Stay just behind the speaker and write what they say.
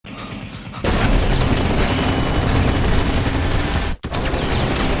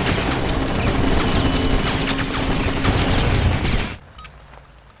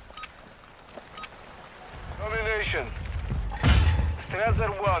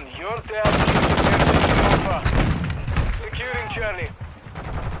1, you're down. Alpha. Securing Charlie.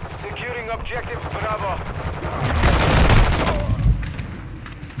 Securing objective Bravo.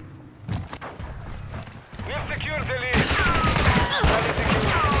 We've secured the lead. Charlie secured.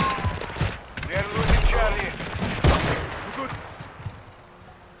 We are losing Charlie. Good.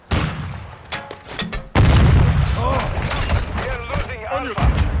 We are losing Alpha.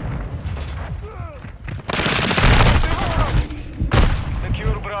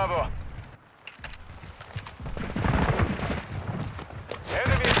 Secure Bravo.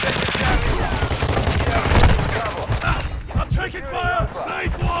 Enemy is taking Charlie. We are losing Bravo. I'm taking fire!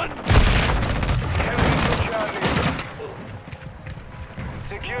 Slade 1! Enemy to Charlie.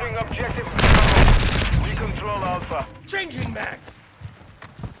 Securing objective Bravo. We control Alpha. Changing max!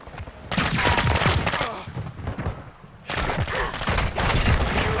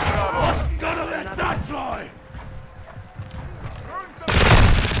 Secure Bravo. Gotta let that fly!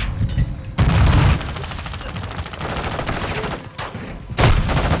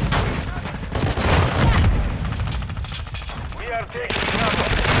 We are taking Bravo.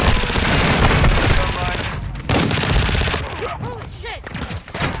 Come on. Holy shit!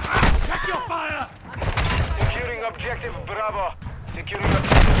 Check your fire! Securing objective Bravo. Securing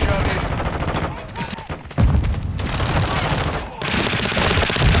objective Charlie.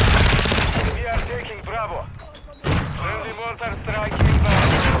 We are taking Bravo. Friendly mortar strike inbound.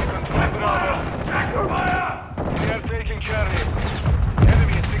 We control Bravo. Check your fire! We are taking Charlie.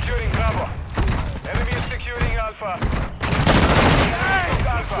 Enemy is securing Bravo. Enemy is securing Alpha. Hey!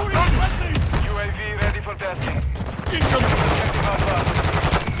 Alpha. Shooting friendlies! UAV ready for testing. Incoming! Objective Alpha.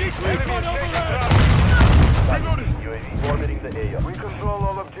 Big Enemy recon is over taking there! Bravo. UAV orbiting the area. We control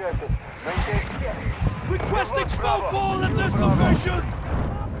all objectives. Maintain. Requesting smoke wall at this location!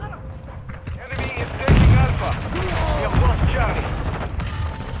 Enemy is taking Alpha. We have lost Charlie.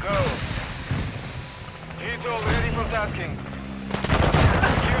 Go. He's all ready for tasking.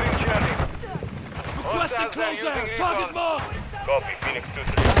 Securing Charlie. Requesting Hostiles are closer! using Target recon. Copy, marked! Phoenix 2-3.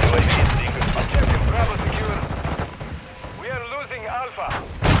 UAV is secret. Objective Bravo secure. We are losing Alpha.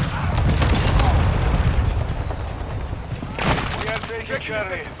 We are taking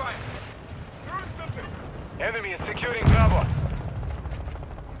Charlie. Enemy is securing Bravo.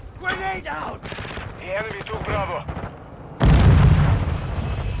 Grenade out! The enemy took Bravo.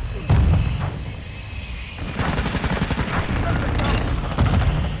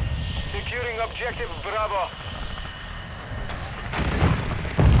 Securing objective Bravo.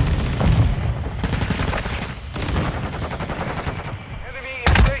 Enemy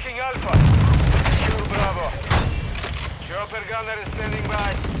is taking Alpha. Secure Bravo. Chopper gunner is standing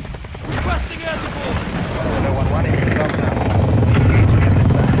by. Requesting air support! 1-1 is inbound now.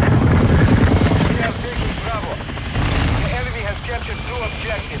 We are taking Bravo. The enemy has captured 2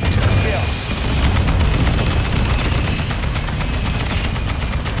 objectives. Kill.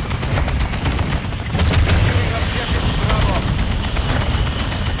 Securing objective Bravo.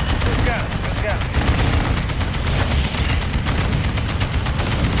 Let's go.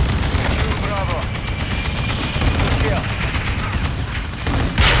 Secure Bravo. Kill.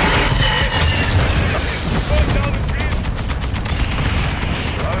 Go down, please.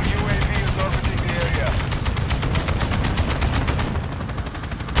 Our UAV is orbiting the area.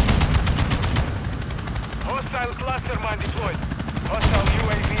 Hostile cluster mine deployed. Hostile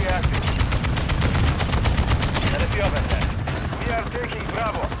UAV active. Let us be open there. We are taking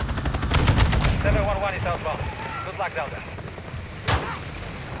Bravo. 711 is outbound. Good luck down there.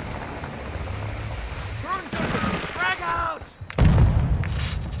 Frag out!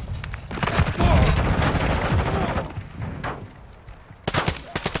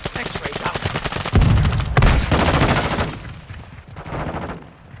 X-ray down.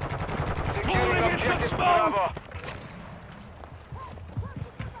 Securing Pulling in some objective smoke. Bravo.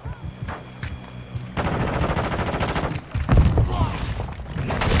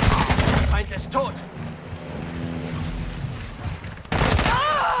 Find this taught.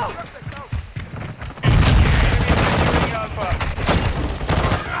 Securing Alpha.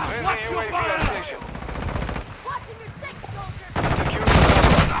 Friendly Watch your UAV fire. on station. Watching your six, soldier! Securing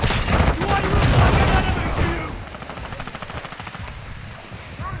Bravo. You want to look like an enemy to you?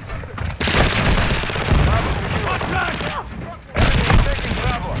 Bravo secure. Attack! Enemy is taking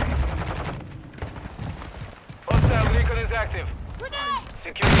Bravo. Hostile recon is active. Grenade!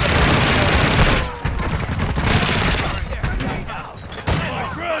 Securing objective.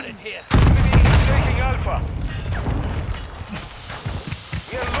 Grenade here. Enemy is taking Alpha.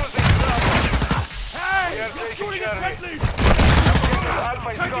 We are losing Bravo. Hey! We are You're taking shooting at Charlie. friendlies! Alpha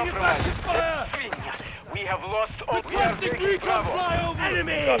is Taking compromised. effective fire! We have lost all. We are Requesting taking recon Bravo. flyover!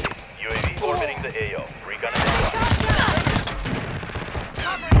 enemy! Copy. UAV orbiting the AO. Recon standby.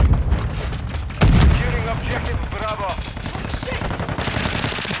 Securing objective Bravo.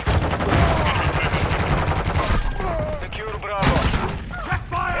 Secure Bravo. Check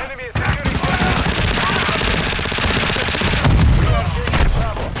fire! Enemy is securing Bravo. We are taking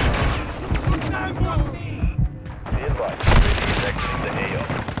Bravo. Be advised. UAV is exiting the AO.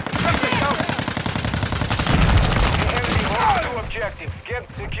 The enemy holds two objectives. Get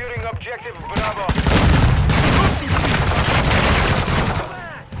securing objective Bravo.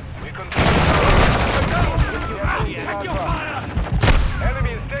 We control Bravo. Check your fire!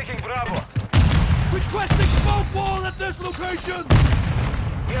 Enemy is taking Bravo. Requesting smoke wall at this location!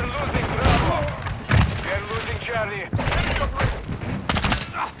 We are losing Bravo. We are losing Charlie.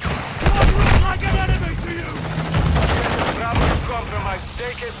 What looks like an enemy to you? Bravo is compromised.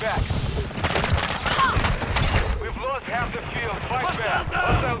 Take it back. We've lost half the field. Fight back.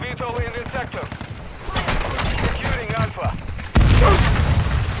 Hostile VTOL in this sector. Securing Alpha.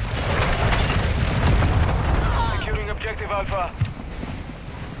 Securing objective Alpha.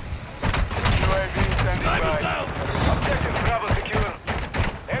 UAV standing by. Objective Bravo secure.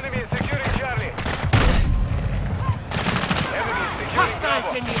 Enemy is securing Charlie. Enemy is securing Hostiles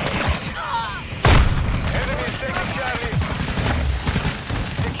Bravo. in the air! Enemy is taking Charlie.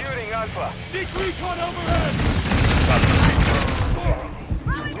 Securing Alpha. Need recon overhead!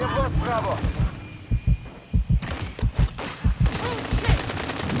 We have lost Bravo.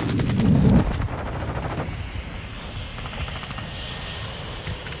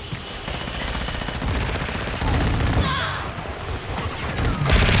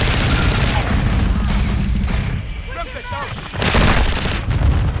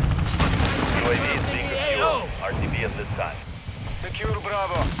 UAV is being refueled. RTB at this time. Secure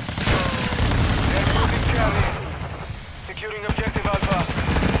Bravo. They're losing Charlie. Securing objective Alpha.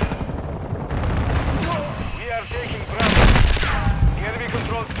 We are taking Bravo. The enemy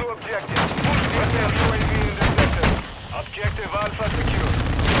controls two objectives. Push the SL UAV in the sector. Objective Alpha secure.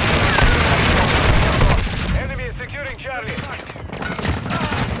 Enemy is securing Charlie.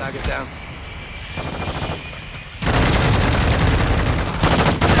 Target down.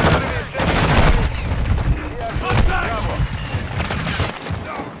 Enemy is taking Charlie. We are losing Bravo.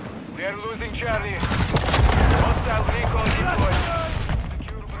 We are losing Charlie. Hostile recon deployed.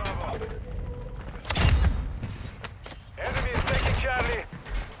 Secure Bravo. Enemy is taking Charlie.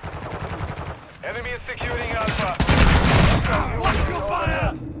 Enemy is securing Alpha. Watch your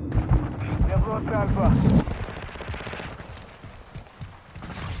fire! We have lost Alpha.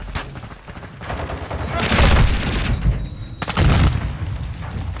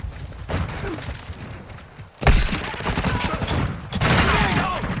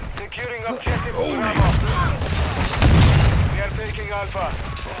 Securing objective Bravo. We are taking Alpha.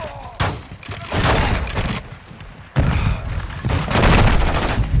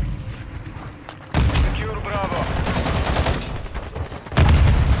 Secure Bravo.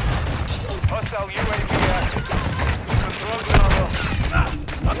 Hostile UAV active. Control Bravo.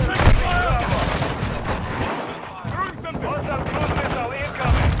 Bravo. Hostile cruise missile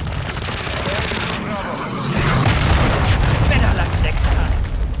incoming. Bravo. Better luck next time.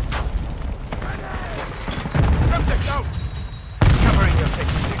 Covering your six.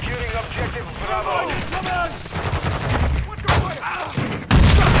 Securing objective Bravo. Come on!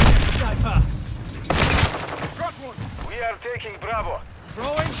 Sniper! We are taking Bravo.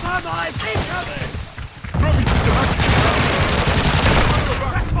 Throwing sunlight! Incoming!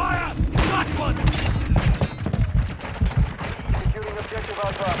 Check fire! Got one! Securing objective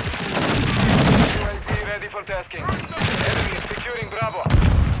Alpha. UAV ready for tasking. Enemy is securing Bravo.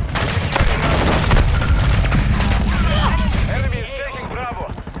 Securing Alpha. Enemy is taking Bravo.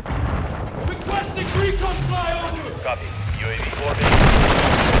 Requesting recon flyover! Copy. UAV orbiting.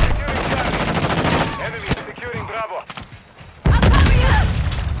 Securing Charlie. Enemy is securing Bravo. I'm coming up!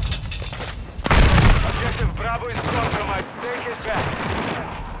 Objective Bravo is compromised. Take it back.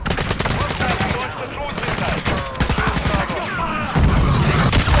 Hostile launch the cruise missile. Bravo.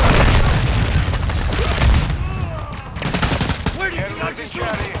 Where did you Enemy like to is shoot?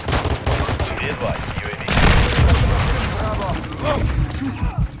 Charlie. Be advised. UAV. Bravo.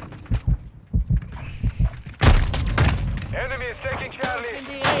 Enemy is taking Charlie. In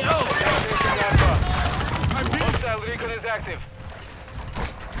the They are taking Alpha. Hostile recon is active.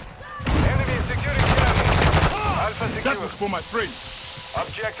 Enemy is securing Charlie. Alpha secure. That was for my friend.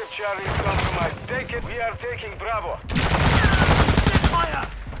 Objective Charlie is compromised. Take it. We are taking Bravo. Fire!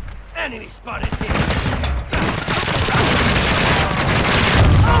 Enemy spotted here!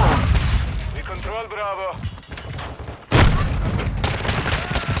 We control Bravo.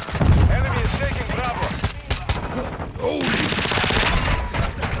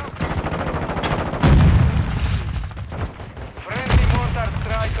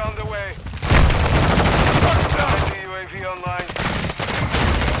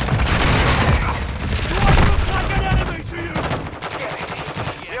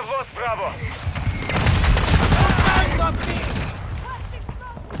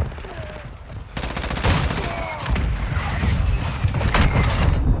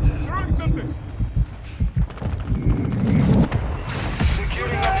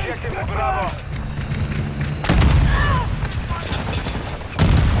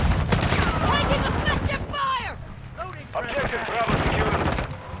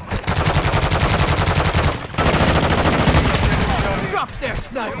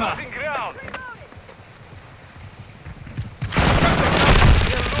 Alpha! Losing ground.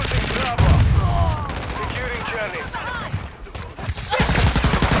 We're losing Bravo. Securing Charlie.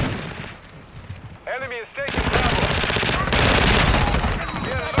 Enemy is taking Bravo.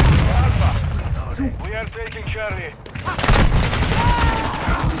 We are losing Alpha. We are taking Charlie.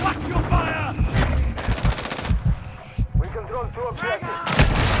 Watch your fire! We control 2 objectives.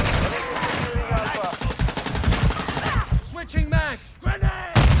 Enemy is securing Alpha. Switching mags! Grenade!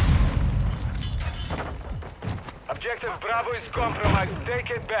 Objective Bravo is compromised. Take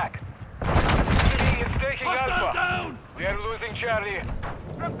it back. Enemy is taking Hostile Alpha. down! We are losing Charlie.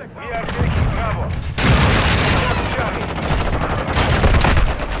 We are taking Bravo. Charlie.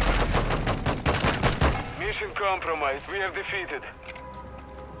 Mission compromised. We are defeated.